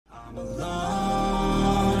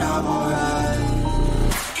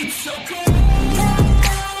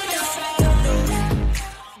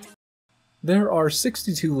There are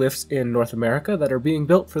 62 lifts in North America that are being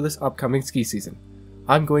built for this upcoming ski season.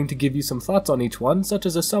 I'm going to give you some thoughts on each one, such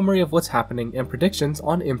as a summary of what's happening and predictions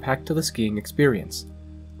on impact to the skiing experience.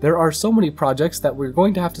 There are so many projects that we're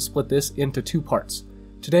going to have to split this into two parts.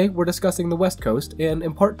 Today we're discussing the West Coast, and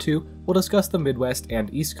in part 2 we'll discuss the Midwest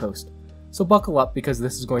and East Coast. So buckle up because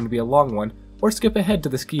this is going to be a long one, or skip ahead to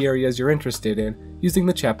the ski areas you're interested in using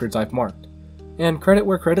the chapters I've marked. And credit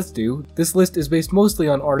where credit's due, this list is based mostly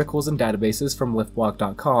on articles and databases from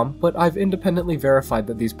liftblog.com, but I've independently verified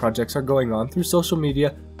that these projects are going on through social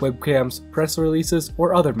media, webcams, press releases,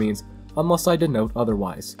 or other means, unless I denote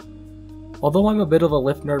otherwise. Although I'm a bit of a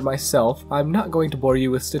lift nerd myself, I'm not going to bore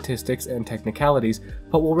you with statistics and technicalities,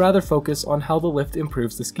 but will rather focus on how the lift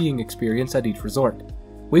improves the skiing experience at each resort.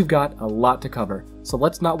 We've got a lot to cover, so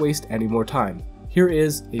let's not waste any more time. Here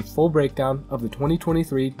is a full breakdown of the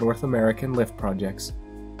 2023 North American lift projects.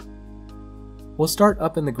 We'll start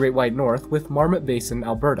up in the Great White North with Marmot Basin,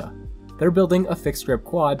 Alberta. They're building a fixed grip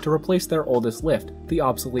quad to replace their oldest lift, the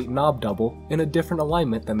obsolete knob double, in a different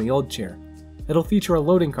alignment than the old chair. It'll feature a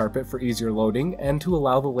loading carpet for easier loading and to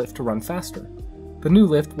allow the lift to run faster. The new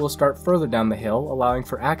lift will start further down the hill, allowing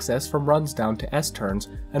for access from runs down to S-turns,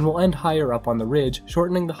 and will end higher up on the ridge,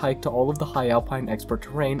 shortening the hike to all of the high alpine expert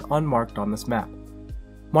terrain unmarked on this map.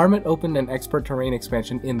 Marmot opened an expert terrain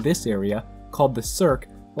expansion in this area, called the Cirque,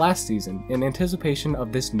 last season in anticipation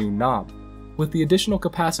of this new knob. With the additional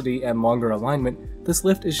capacity and longer alignment, this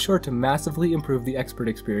lift is sure to massively improve the expert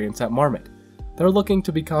experience at Marmot. They're looking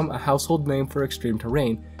to become a household name for extreme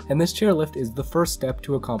terrain, and this chairlift is the first step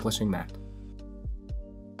to accomplishing that.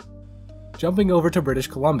 Jumping over to British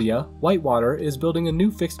Columbia, Whitewater is building a new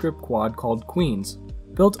fixed grip quad called Queens.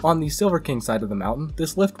 Built on the Silver King side of the mountain,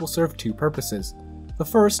 this lift will serve two purposes. The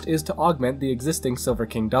first is to augment the existing Silver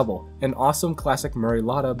King double, an awesome classic Murray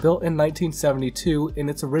Lotta built in 1972 in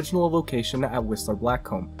its original location at Whistler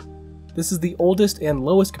Blackcomb. This is the oldest and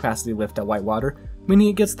lowest capacity lift at Whitewater, meaning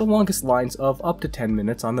it gets the longest lines of up to 10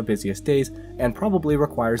 minutes on the busiest days and probably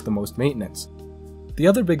requires the most maintenance. The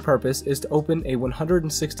other big purpose is to open a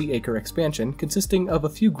 160-acre expansion consisting of a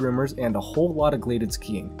few groomers and a whole lot of graded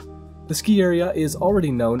skiing. The ski area is already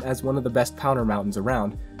known as one of the best powder mountains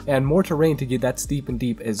around, and more terrain to get that steep and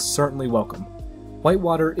deep is certainly welcome.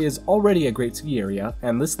 Whitewater is already a great ski area,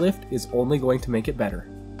 and this lift is only going to make it better.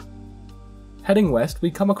 Heading west, we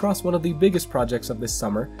come across one of the biggest projects of this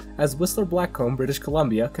summer as Whistler Blackcomb, British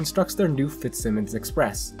Columbia constructs their new Fitzsimmons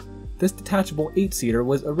Express. This detachable 8-seater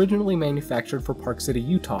was originally manufactured for Park City,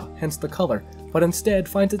 Utah, hence the color, but instead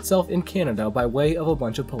finds itself in Canada by way of a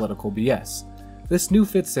bunch of political BS. This new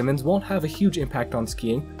Fitzsimmons won't have a huge impact on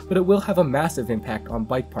skiing, but it will have a massive impact on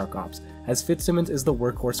bike park ops, as Fitzsimmons is the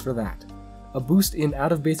workhorse for that. A boost in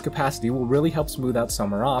out-of-base capacity will really help smooth out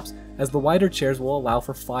summer ops, as the wider chairs will allow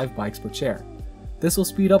for 5 bikes per chair. This will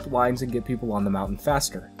speed up lines and get people on the mountain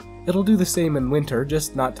faster. It'll do the same in winter,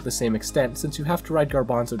 just not to the same extent since you have to ride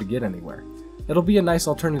garbanzo to get anywhere. It'll be a nice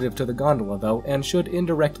alternative to the gondola though, and should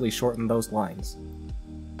indirectly shorten those lines.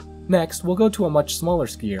 Next, we'll go to a much smaller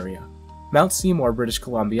ski area. Mount Seymour, British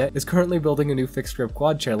Columbia is currently building a new fixed grip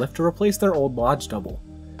quad chairlift to replace their old lodge double.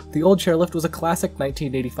 The old chairlift was a classic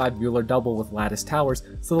 1985 Bueller double with lattice towers,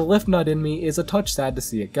 so the lift nut in me is a touch sad to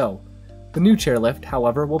see it go. The new chairlift,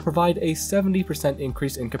 however, will provide a 70%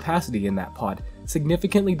 increase in capacity in that pod,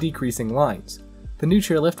 significantly decreasing lines. The new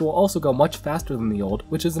chairlift will also go much faster than the old,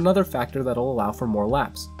 which is another factor that will allow for more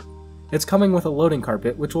laps. It's coming with a loading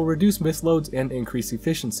carpet, which will reduce misloads and increase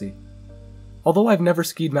efficiency. Although I've never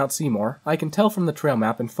skied Mount Seymour, I can tell from the trail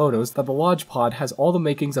map and photos that the lodge pod has all the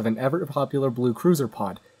makings of an ever-popular blue cruiser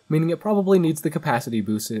pod, meaning it probably needs the capacity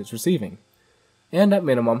boost it is receiving. And at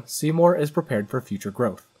minimum, Seymour is prepared for future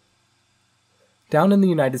growth. Down in the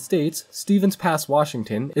United States, Stevens Pass,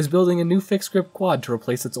 Washington is building a new fixed grip quad to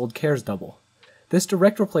replace its old Cares double. This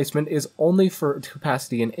direct replacement is only for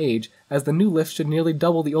capacity and age, as the new lift should nearly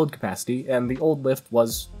double the old capacity, and the old lift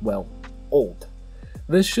was, well, old.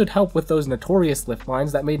 This should help with those notorious lift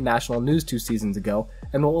lines that made national news 2 seasons ago,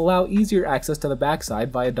 and will allow easier access to the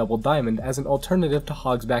backside via double diamond as an alternative to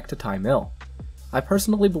Hogsback to Tie Mill. I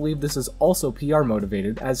personally believe this is also PR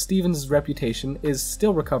motivated, as Stevens' reputation is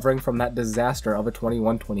still recovering from that disaster of a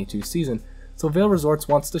 21-22 season, so Vail Resorts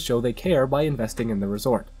wants to show they care by investing in the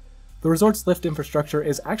resort. The resort's lift infrastructure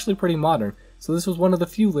is actually pretty modern, so this was one of the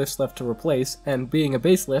few lifts left to replace, and being a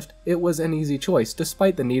base lift, it was an easy choice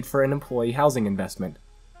despite the need for an employee housing investment.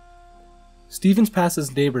 Stevens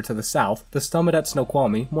Pass's neighbor to the south, the Summit at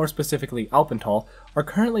Snoqualmie, more specifically Alpental, are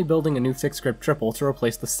currently building a new fixed-grip triple to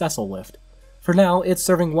replace the Cecil lift. For now, it's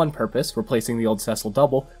serving one purpose, replacing the old Cecil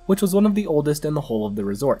double, which was one of the oldest in the whole of the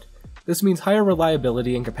resort. This means higher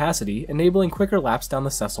reliability and capacity, enabling quicker laps down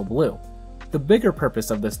the Cecil Blue. The bigger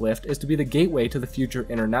purpose of this lift is to be the gateway to the future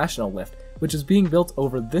International lift, which is being built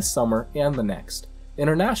over this summer and the next.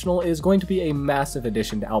 International is going to be a massive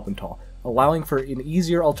addition to Alpental, allowing for an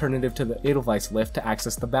easier alternative to the Edelweiss lift to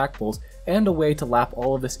access the back pulls and a way to lap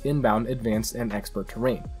all of this inbound advanced and expert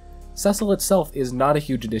terrain. Cecil itself is not a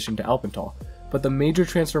huge addition to Alpental, but the major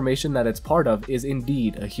transformation that it's part of is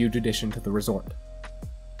indeed a huge addition to the resort.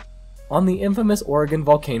 On the infamous Oregon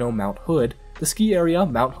volcano Mount Hood, the ski area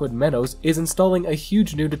Mount Hood Meadows is installing a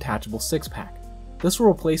huge new detachable 6-pack. This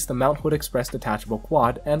will replace the Mount Hood Express detachable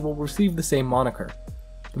quad and will receive the same moniker.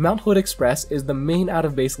 The Mount Hood Express is the main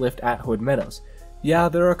out-of-base lift at Hood Meadows. Yeah,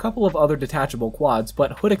 there are a couple of other detachable quads,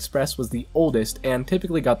 but Hood Express was the oldest and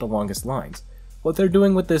typically got the longest lines. What they're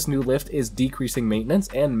doing with this new lift is decreasing maintenance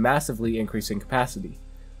and massively increasing capacity.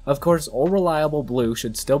 Of course, Old Reliable Blue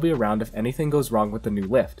should still be around if anything goes wrong with the new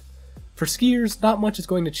lift. For skiers, not much is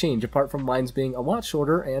going to change apart from lines being a lot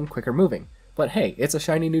shorter and quicker moving. But hey, it's a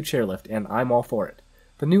shiny new chairlift and I'm all for it.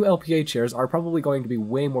 The new LPA chairs are probably going to be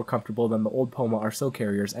way more comfortable than the old Poma RSO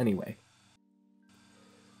carriers anyway.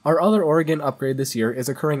 Our other Oregon upgrade this year is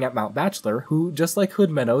occurring at Mount Bachelor, who, just like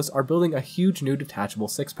Hood Meadows, are building a huge new detachable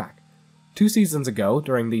 6-pack. 2 seasons ago,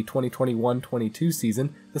 during the 2021-22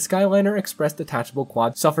 season, the Skyliner Express detachable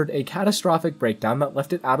quad suffered a catastrophic breakdown that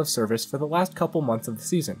left it out of service for the last couple months of the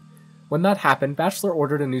season. When that happened, Bachelor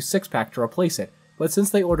ordered a new 6-pack to replace it, but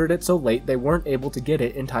since they ordered it so late, they weren't able to get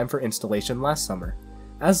it in time for installation last summer.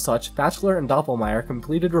 As such, Bachelor and Doppelmayr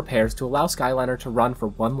completed repairs to allow Skyliner to run for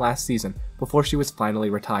one last season before she was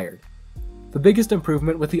finally retired. The biggest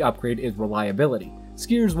improvement with the upgrade is reliability.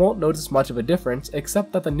 Skiers won't notice much of a difference,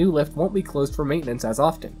 except that the new lift won't be closed for maintenance as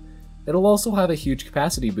often. It'll also have a huge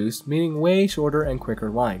capacity boost, meaning way shorter and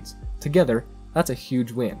quicker lines. Together, that's a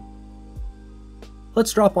huge win.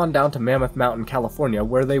 Let's drop on down to Mammoth Mountain, California,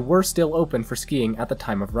 where they were still open for skiing at the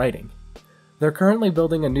time of writing. They're currently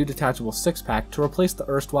building a new detachable 6-pack to replace the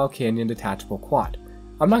erstwhile Canyon detachable quad.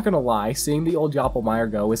 I'm not gonna lie, seeing the old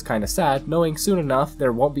Doppelmayr go is kinda sad, knowing soon enough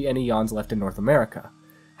there won't be any Yawns left in North America.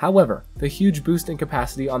 However, the huge boost in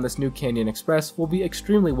capacity on this new Canyon Express will be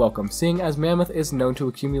extremely welcome, seeing as Mammoth is known to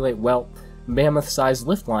accumulate, well, mammoth-sized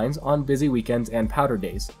lift lines on busy weekends and powder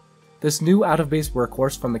days. This new out-of-base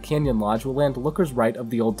workhorse from the Canyon Lodge will land lookers right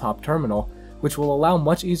of the old top terminal, which will allow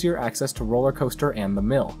much easier access to roller coaster and the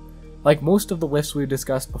mill. Like most of the lifts we've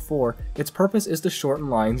discussed before, its purpose is to shorten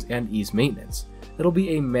lines and ease maintenance. It'll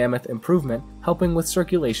be a mammoth improvement, helping with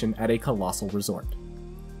circulation at a colossal resort.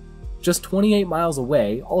 Just 28 miles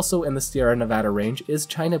away, also in the Sierra Nevada range, is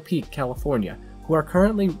China Peak, California, who are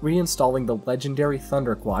currently reinstalling the legendary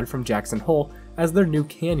Thunder Quad from Jackson Hole as their new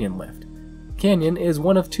Canyon lift. Canyon is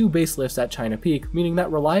one of 2 base lifts at China Peak, meaning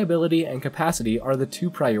that reliability and capacity are the 2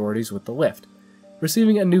 priorities with the lift.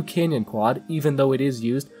 Receiving a new Canyon quad, even though it is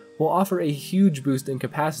used, will offer a huge boost in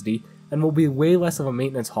capacity and will be way less of a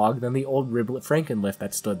maintenance hog than the old Riblet Franken lift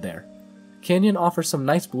that stood there. Canyon offers some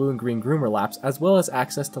nice blue and green groomer laps as well as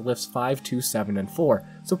access to lifts 5, 2, 7, and 4,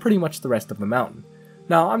 so pretty much the rest of the mountain.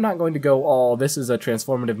 Now, I'm not going to go, oh, this is a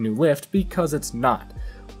transformative new lift, because it's not.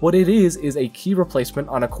 What it is a key replacement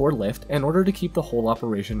on a core lift in order to keep the whole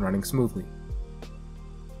operation running smoothly.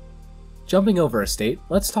 Jumping over a state,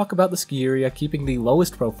 let's talk about the ski area keeping the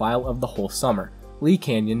lowest profile of the whole summer, Lee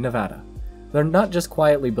Canyon, Nevada. They're not just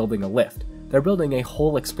quietly building a lift, they're building a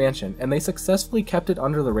whole expansion, and they successfully kept it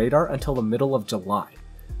under the radar until the middle of July.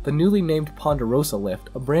 The newly named Ponderosa lift,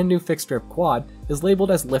 a brand new fixed grip quad, is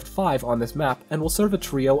labeled as Lift 5 on this map and will serve a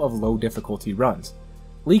trio of low difficulty runs.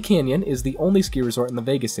 Lee Canyon is the only ski resort in the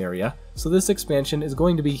Vegas area, so this expansion is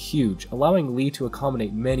going to be huge, allowing Lee to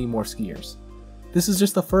accommodate many more skiers. This is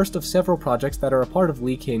just the first of several projects that are a part of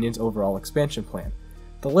Lee Canyon's overall expansion plan.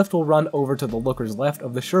 The lift will run over to the looker's left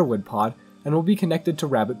of the Sherwood pod and will be connected to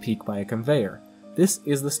Rabbit Peak by a conveyor. This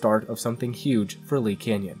is the start of something huge for Lee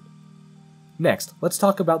Canyon. Next, let's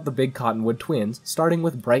talk about the Big Cottonwood Twins, starting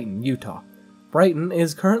with Brighton, Utah. Brighton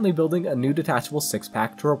is currently building a new detachable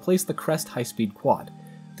 6-pack to replace the Crest high-speed quad.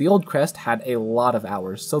 The old Crest had a lot of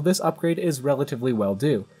hours, so this upgrade is relatively well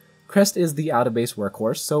due. Crest is the out-of-base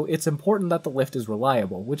workhorse, so it's important that the lift is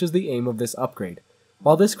reliable, which is the aim of this upgrade.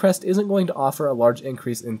 While this Crest isn't going to offer a large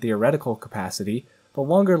increase in theoretical capacity, the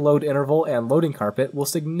longer load interval and loading carpet will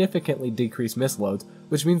significantly decrease misloads,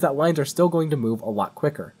 which means that lines are still going to move a lot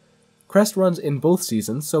quicker. Crest runs in both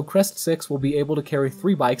seasons, so Crest 6 will be able to carry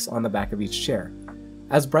 3 bikes on the back of each chair.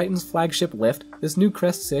 As Brighton's flagship lift, this new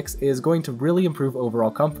Crest 6 is going to really improve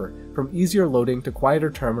overall comfort, from easier loading to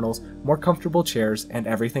quieter terminals, more comfortable chairs, and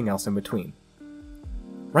everything else in between.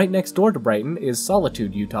 Right next door to Brighton is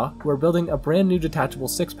Solitude, Utah, who are building a brand new detachable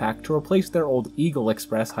 6-pack to replace their old Eagle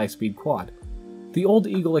Express high-speed quad. The old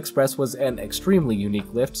Eagle Express was an extremely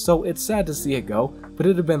unique lift, so it's sad to see it go, but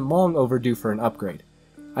it had been long overdue for an upgrade.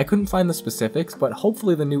 I couldn't find the specifics, but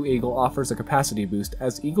hopefully the new Eagle offers a capacity boost,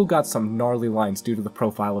 as Eagle got some gnarly lines due to the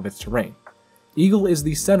profile of its terrain. Eagle is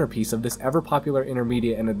the centerpiece of this ever-popular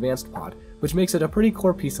intermediate and advanced pod, which makes it a pretty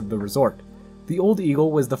core piece of the resort. The old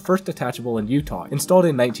Eagle was the first detachable in Utah, installed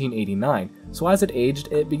in 1989, so as it aged,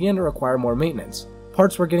 it began to require more maintenance.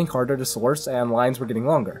 Parts were getting harder to source, and lines were getting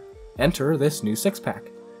longer. Enter this new 6-pack.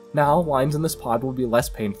 Now, lines in this pod will be less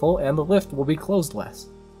painful, and the lift will be closed less.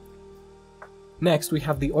 Next, we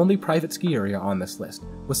have the only private ski area on this list,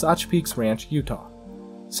 Wasatch Peaks Ranch, Utah.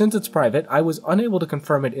 Since it's private, I was unable to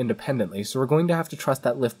confirm it independently, so we're going to have to trust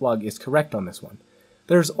that lift blog is correct on this one.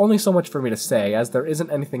 There's only so much for me to say, as there isn't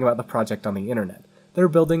anything about the project on the internet. They're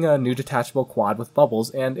building a new detachable quad with bubbles,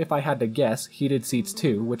 and if I had to guess, heated seats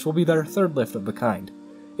too, which will be their third lift of the kind.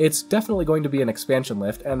 It's definitely going to be an expansion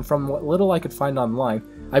lift, and from what little I could find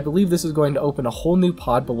online, I believe this is going to open a whole new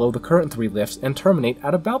pod below the current 3 lifts and terminate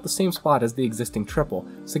at about the same spot as the existing triple,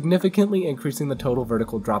 significantly increasing the total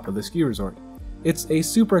vertical drop of the ski resort. It's a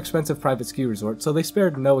super expensive private ski resort, so they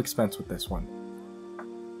spared no expense with this one.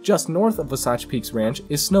 Just north of Wasatch Peaks Ranch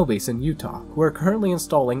is Snowbasin, Utah, who are currently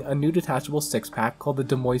installing a new detachable 6-pack called the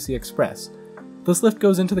Des Express. This lift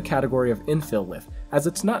goes into the category of infill lift, as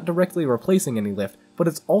it's not directly replacing any lift, but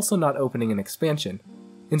it's also not opening an expansion.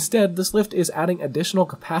 Instead, this lift is adding additional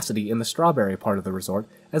capacity in the strawberry part of the resort,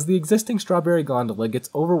 as the existing strawberry gondola gets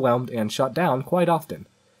overwhelmed and shut down quite often.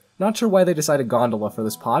 Not sure why they decided gondola for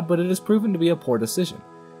this pod, but it has proven to be a poor decision.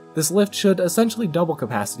 This lift should essentially double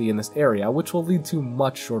capacity in this area, which will lead to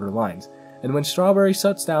much shorter lines, and when strawberry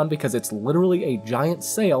shuts down because it's literally a giant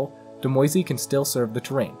sail, Des can still serve the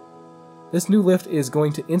terrain. This new lift is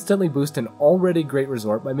going to instantly boost an already great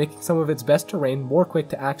resort by making some of its best terrain more quick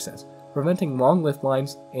to access, preventing long lift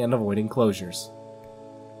lines and avoiding closures.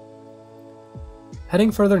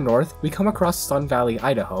 Heading further north, we come across Sun Valley,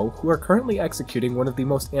 Idaho, who are currently executing one of the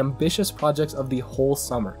most ambitious projects of the whole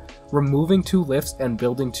summer, removing 2 lifts and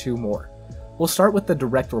building 2 more. We'll start with the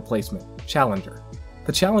direct replacement, Challenger.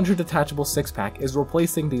 The Challenger detachable 6-pack is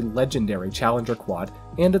replacing the legendary Challenger quad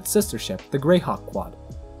and its sister ship, the Greyhawk quad.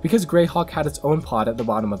 Because Greyhawk had its own pod at the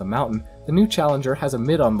bottom of the mountain, the new Challenger has a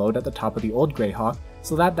mid-unload at the top of the old Greyhawk,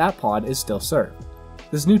 so that pod is still served.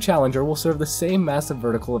 This new Challenger will serve the same massive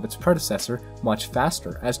vertical of its predecessor much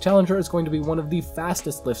faster, as Challenger is going to be one of the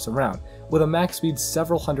fastest lifts around, with a max speed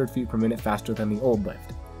several hundred feet per minute faster than the old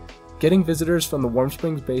lift. Getting visitors from the Warm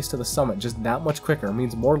Springs base to the summit just that much quicker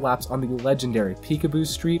means more laps on the legendary Peekaboo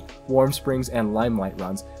Street, Warm Springs, and Limelight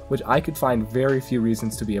runs, which I could find very few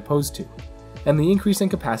reasons to be opposed to. And the increase in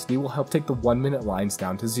capacity will help take the 1-minute lines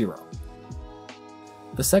down to 0.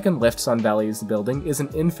 The second lift Sun Valley is building is an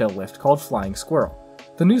infill lift called Flying Squirrel.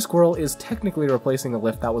 The new Squirrel is technically replacing a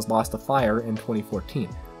lift that was lost to fire in 2014,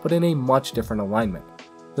 but in a much different alignment.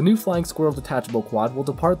 The new Flying Squirrel detachable quad will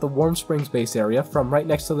depart the Warm Springs base area from right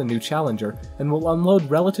next to the new Challenger and will unload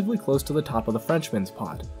relatively close to the top of the Frenchman's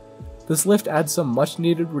pod. This lift adds some much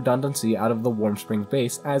needed redundancy out of the Warm Springs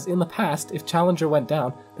base, as in the past, if Challenger went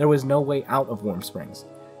down, there was no way out of Warm Springs.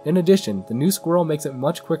 In addition, the new Squirrel makes it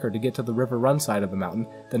much quicker to get to the River Run side of the mountain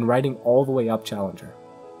than riding all the way up Challenger.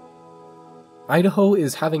 Idaho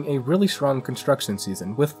is having a really strong construction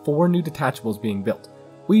season, with 4 new detachables being built.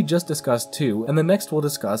 We just discussed 2, and the next we'll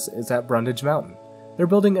discuss is at Brundage Mountain. They're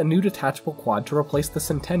building a new detachable quad to replace the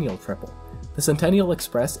Centennial Triple. The Centennial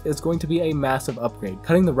Express is going to be a massive upgrade,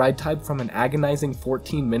 cutting the ride time from an agonizing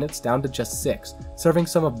 14 minutes down to just 6, serving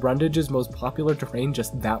some of Brundage's most popular terrain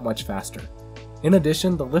just that much faster. In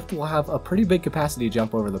addition, the lift will have a pretty big capacity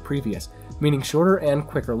jump over the previous, meaning shorter and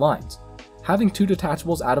quicker lines. Having 2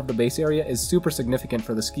 detachables out of the base area is super significant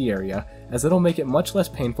for the ski area, as it'll make it much less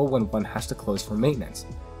painful when one has to close for maintenance.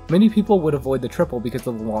 Many people would avoid the triple because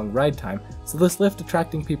of the long ride time, so this lift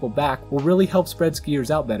attracting people back will really help spread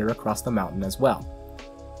skiers out better across the mountain as well.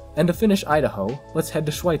 And to finish Idaho, let's head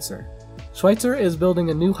to Schweitzer. Schweitzer is building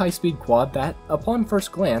a new high-speed quad that, upon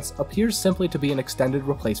first glance, appears simply to be an extended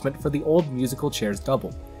replacement for the old musical chair's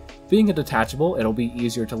double. Being a detachable, it'll be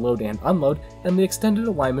easier to load and unload, and the extended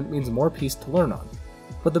alignment means more piece to learn on.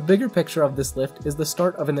 But the bigger picture of this lift is the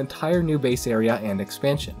start of an entire new base area and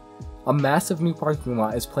expansion. A massive new parking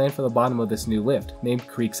lot is planned for the bottom of this new lift, named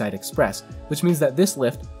Creekside Express, which means that this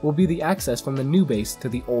lift will be the access from the new base to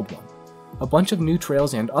the old one. A bunch of new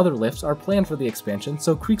trails and other lifts are planned for the expansion,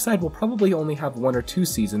 so Creekside will probably only have 1 or 2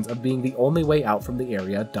 seasons of being the only way out from the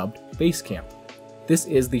area dubbed Base Camp. This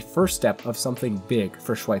is the first step of something big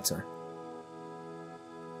for Schweitzer.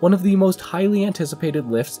 One of the most highly anticipated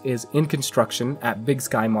lifts is in construction at Big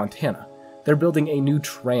Sky, Montana. They're building a new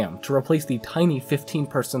tram to replace the tiny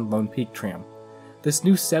 15-person Lone Peak tram. This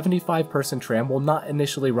new 75-person tram will not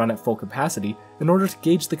initially run at full capacity in order to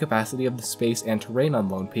gauge the capacity of the space and terrain on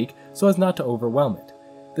Lone Peak so as not to overwhelm it.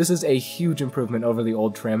 This is a huge improvement over the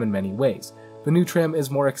old tram in many ways. The new tram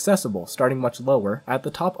is more accessible, starting much lower, at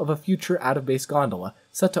the top of a future out-of-base gondola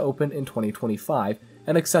set to open in 2025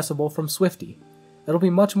 and accessible from Swifty. It'll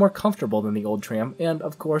be much more comfortable than the old tram and,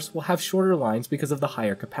 of course, will have shorter lines because of the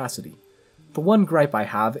higher capacity. The one gripe I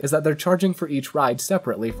have is that they're charging for each ride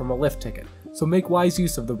separately from a lift ticket, so make wise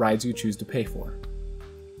use of the rides you choose to pay for.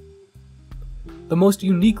 The most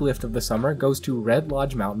unique lift of the summer goes to Red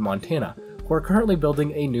Lodge Mountain, Montana, who are currently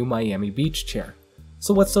building a new Miami Beach chair.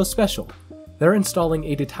 So what's so special? They're installing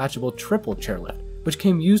a detachable triple chairlift, which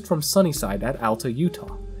came used from Sunnyside at Alta,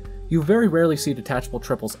 Utah. You very rarely see detachable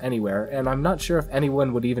triples anywhere, and I'm not sure if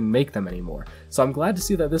anyone would even make them anymore, so I'm glad to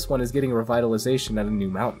see that this one is getting a revitalization at a new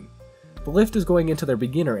mountain. The lift is going into their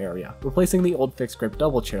beginner area, replacing the old fixed grip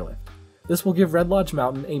double chairlift. This will give Red Lodge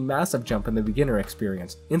Mountain a massive jump in the beginner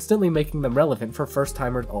experience, instantly making them relevant for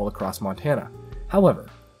first-timers all across Montana. However,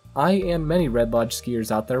 I and many Red Lodge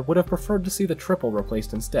skiers out there would have preferred to see the triple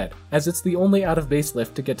replaced instead, as it's the only out-of-base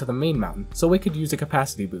lift to get to the main mountain, so it could use a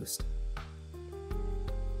capacity boost.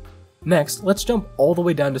 Next, let's jump all the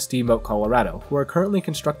way down to Steamboat, Colorado, who are currently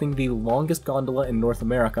constructing the longest gondola in North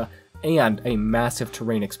America and a massive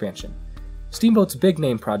terrain expansion. Steamboat's big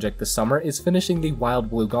name project this summer is finishing the Wild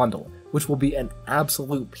Blue gondola, which will be an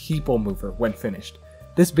absolute people mover when finished.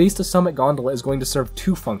 This base to summit gondola is going to serve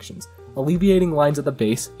 2 functions, alleviating lines at the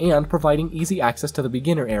base and providing easy access to the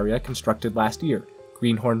beginner area constructed last year,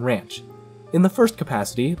 Greenhorn Ranch. In the first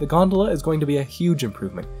capacity, the gondola is going to be a huge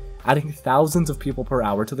improvement, adding thousands of people per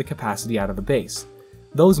hour to the capacity out of the base.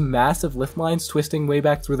 Those massive lift lines twisting way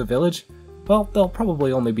back through the village, well, they'll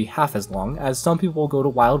probably only be half as long, as some people will go to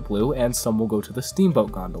Wild Blue and some will go to the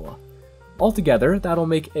Steamboat gondola. Altogether, that'll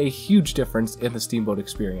make a huge difference in the Steamboat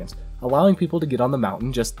experience, allowing people to get on the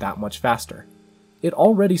mountain just that much faster. It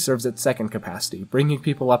already serves its second capacity, bringing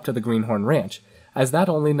people up to the Greenhorn Ranch, as that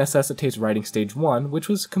only necessitates riding Stage 1, which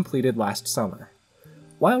was completed last summer.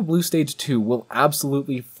 Wild Blue Stage 2 will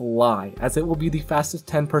absolutely fly, as it will be the fastest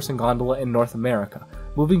 10-person gondola in North America,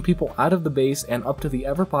 moving people out of the base and up to the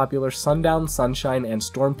ever-popular Sundown, Sunshine, and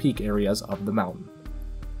Storm Peak areas of the mountain.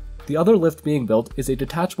 The other lift being built is a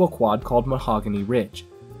detachable quad called Mahogany Ridge.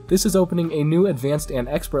 This is opening a new advanced and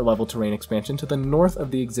expert level terrain expansion to the north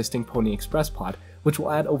of the existing Pony Express pod, which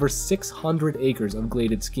will add over 600 acres of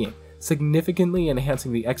graded skiing, significantly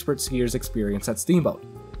enhancing the expert skiers' experience at Steamboat.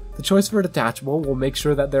 The choice for detachable will make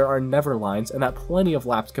sure that there are never lines and that plenty of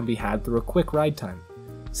laps can be had through a quick ride time.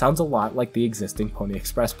 Sounds a lot like the existing Pony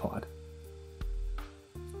Express pod.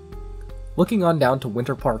 Looking on down to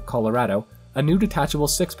Winter Park, Colorado, a new detachable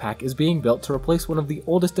 6-pack is being built to replace one of the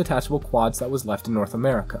oldest detachable quads that was left in North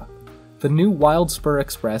America. The new Wild Spur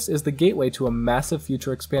Express is the gateway to a massive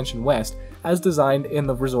future expansion west, as designed in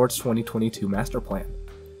the resort's 2022 master plan.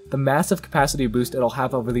 The massive capacity boost it'll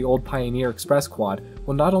have over the old Pioneer Express quad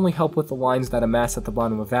will not only help with the lines that amass at the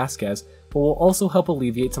bottom of Vasquez, but will also help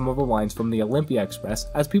alleviate some of the lines from the Olympia Express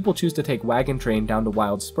as people choose to take wagon train down to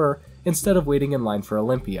Wild Spur instead of waiting in line for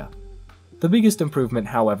Olympia. The biggest improvement,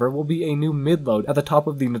 however, will be a new mid-load at the top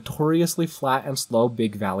of the notoriously flat and slow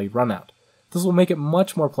Big Valley runout. This will make it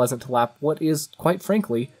much more pleasant to lap what is, quite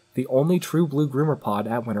frankly, the only true blue groomer pod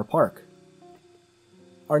at Winter Park.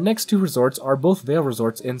 Our next 2 resorts are both Vail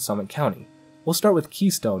resorts in Summit County. We'll start with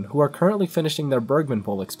Keystone, who are currently finishing their Bergman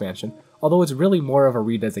Bowl expansion, although it's really more of a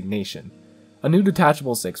redesignation. A new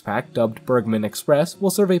detachable 6-pack, dubbed Bergman Express, will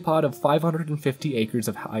serve a pod of 550 acres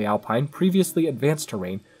of high alpine, previously advanced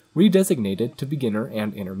terrain, redesignated to beginner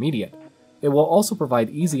and intermediate. It will also provide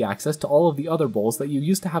easy access to all of the other bowls that you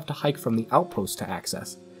used to have to hike from the outpost to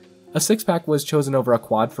access. A 6-pack was chosen over a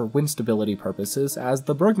quad for wind stability purposes, as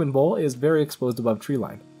the Bergman Bowl is very exposed above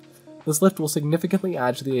treeline. This lift will significantly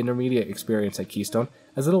add to the intermediate experience at Keystone,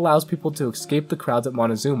 as it allows people to escape the crowds at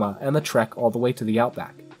Montezuma and the trek all the way to the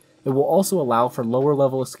outback. It will also allow for lower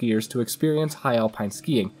level skiers to experience high alpine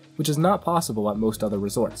skiing, which is not possible at most other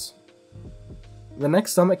resorts. The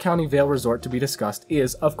next Summit County Vail resort to be discussed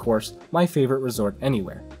is, of course, my favorite resort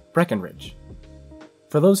anywhere, Breckenridge.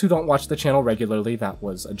 For those who don't watch the channel regularly, that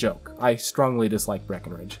was a joke. I strongly dislike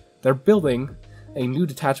Breckenridge. They're building a new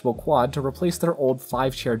detachable quad to replace their old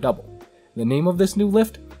 5-chair double. The name of this new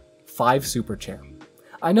lift? 5 superchair.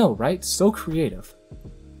 I know, right? So creative.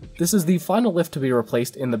 This is the final lift to be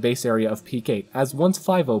replaced in the base area of Peak 8, as once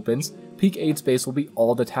 5 opens, Peak 8's base will be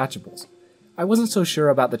all detachables. I wasn't so sure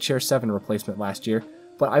about the Chair 7 replacement last year,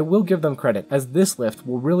 but I will give them credit, as this lift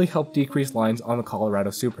will really help decrease lines on the Colorado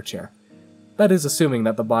Superchair. That is assuming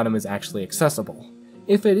that the bottom is actually accessible.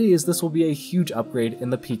 If it is, this will be a huge upgrade in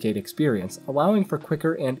the Peak 8 experience, allowing for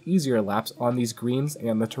quicker and easier laps on these greens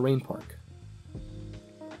and the terrain park.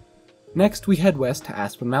 Next, we head west to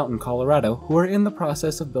Aspen Mountain, Colorado, who are in the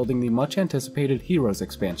process of building the much-anticipated Heroes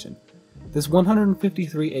expansion. This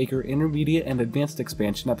 153-acre intermediate and advanced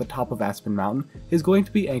expansion at the top of Aspen Mountain is going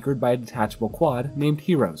to be anchored by a detachable quad named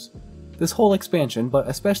Heroes. This whole expansion, but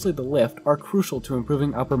especially the lift, are crucial to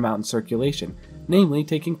improving upper mountain circulation, namely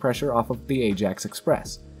taking pressure off of the Ajax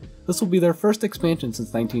Express. This will be their first expansion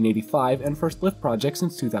since 1985 and first lift project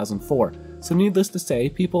since 2004, so needless to say,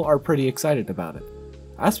 people are pretty excited about it.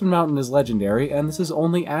 Aspen Mountain is legendary, and this is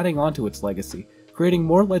only adding on to its legacy, creating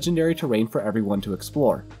more legendary terrain for everyone to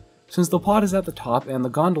explore. Since the pod is at the top and the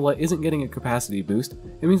gondola isn't getting a capacity boost,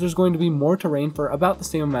 it means there's going to be more terrain for about the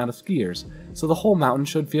same amount of skiers, so the whole mountain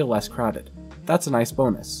should feel less crowded. That's a nice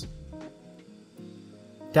bonus.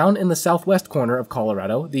 Down in the southwest corner of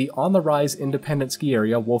Colorado, the On the Rise independent ski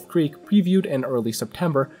area Wolf Creek previewed in early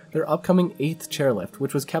September their upcoming 8th chairlift,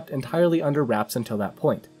 which was kept entirely under wraps until that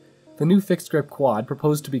point. The new fixed grip quad,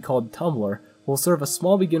 proposed to be called Tumbler, will serve a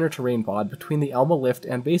small beginner terrain pod between the Elma lift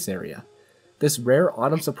and base area. This rare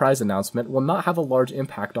autumn surprise announcement will not have a large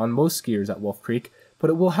impact on most skiers at Wolf Creek, but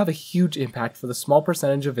it will have a huge impact for the small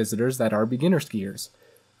percentage of visitors that are beginner skiers.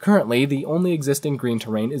 Currently, the only existing green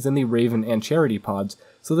terrain is in the Raven and Charity pods,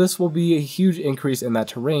 so this will be a huge increase in that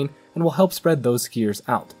terrain and will help spread those skiers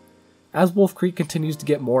out. As Wolf Creek continues to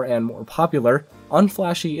get more and more popular,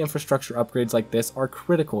 unflashy infrastructure upgrades like this are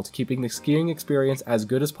critical to keeping the skiing experience as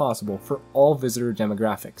good as possible for all visitor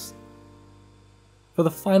demographics. For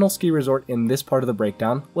the final ski resort in this part of the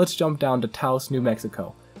breakdown, let's jump down to Taos, New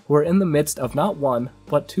Mexico, who are in the midst of not one,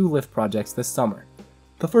 but 2 lift projects this summer.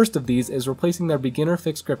 The first of these is replacing their beginner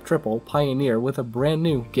fixed grip triple, Pioneer, with a brand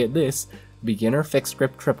new, get this, beginner fixed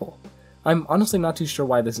grip triple. I'm honestly not too sure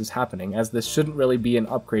why this is happening, as this shouldn't really be an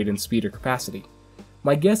upgrade in speed or capacity.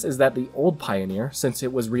 My guess is that the old Pioneer, since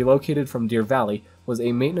it was relocated from Deer Valley, was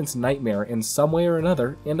a maintenance nightmare in some way or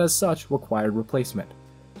another, and as such required replacement.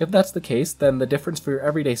 If that's the case, then the difference for your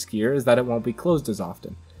everyday skier is that it won't be closed as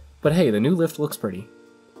often. But hey, the new lift looks pretty.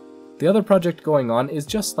 The other project going on is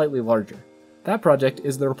just slightly larger. That project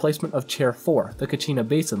is the replacement of Chair 4, the Kachina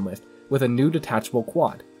Basin lift, with a new detachable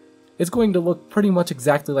quad. It's going to look pretty much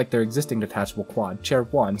exactly like their existing detachable quad, Chair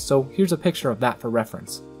 1, so here's a picture of that for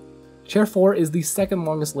reference. Chair 4 is the second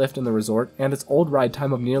longest lift in the resort, and its old ride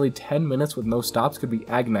time of nearly 10 minutes with no stops could be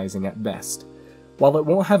agonizing at best. While it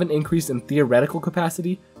won't have an increase in theoretical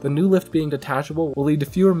capacity, the new lift being detachable will lead to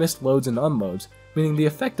fewer missed loads and unloads, meaning the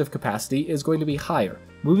effective capacity is going to be higher,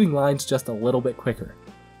 moving lines just a little bit quicker.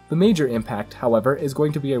 The major impact, however, is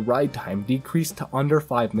going to be a ride time decreased to under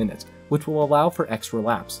 5 minutes, which will allow for extra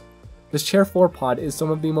laps. This Chair 4 pod is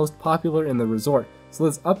some of the most popular in the resort, so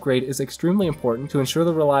this upgrade is extremely important to ensure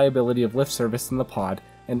the reliability of lift service in the pod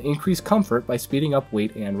and increase comfort by speeding up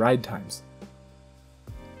wait and ride times.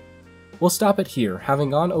 We'll stop it here, having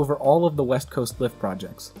gone over all of the West Coast lift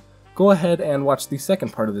projects. Go ahead and watch the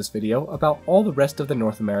second part of this video about all the rest of the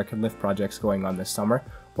North American lift projects going on this summer,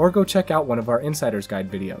 or go check out one of our Insider's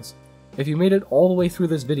Guide videos. If you made it all the way through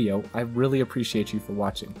this video, I really appreciate you for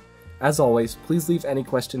watching. As always, please leave any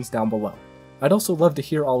questions down below. I'd also love to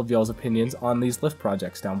hear all of y'all's opinions on these lift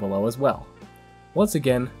projects down below as well. Once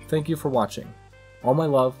again, thank you for watching. All my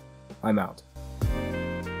love, I'm out.